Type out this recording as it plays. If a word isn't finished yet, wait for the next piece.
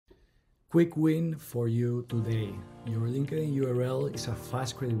Quick win for you today. Your LinkedIn URL is a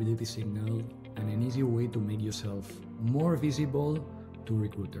fast credibility signal and an easy way to make yourself more visible to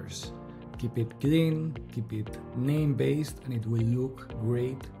recruiters. Keep it clean, keep it name-based, and it will look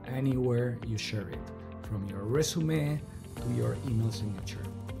great anywhere you share it, from your resume to your email signature.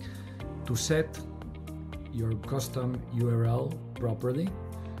 To set your custom URL properly,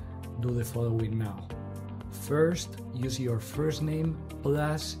 do the following now. First, use your first name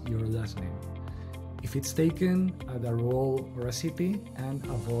plus your last name, if it's taken at a role or a city, and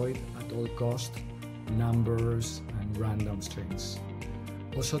avoid at all costs numbers and random strings.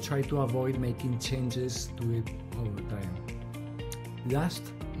 Also try to avoid making changes to it over time. Last,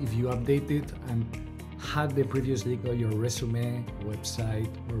 if you update it and had the previous link on your resume, website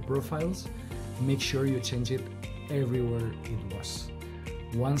or profiles, make sure you change it everywhere it was.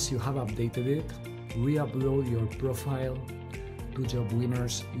 Once you have updated it, re-upload your profile to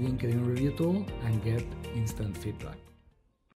JobWinner's LinkedIn review tool and get instant feedback.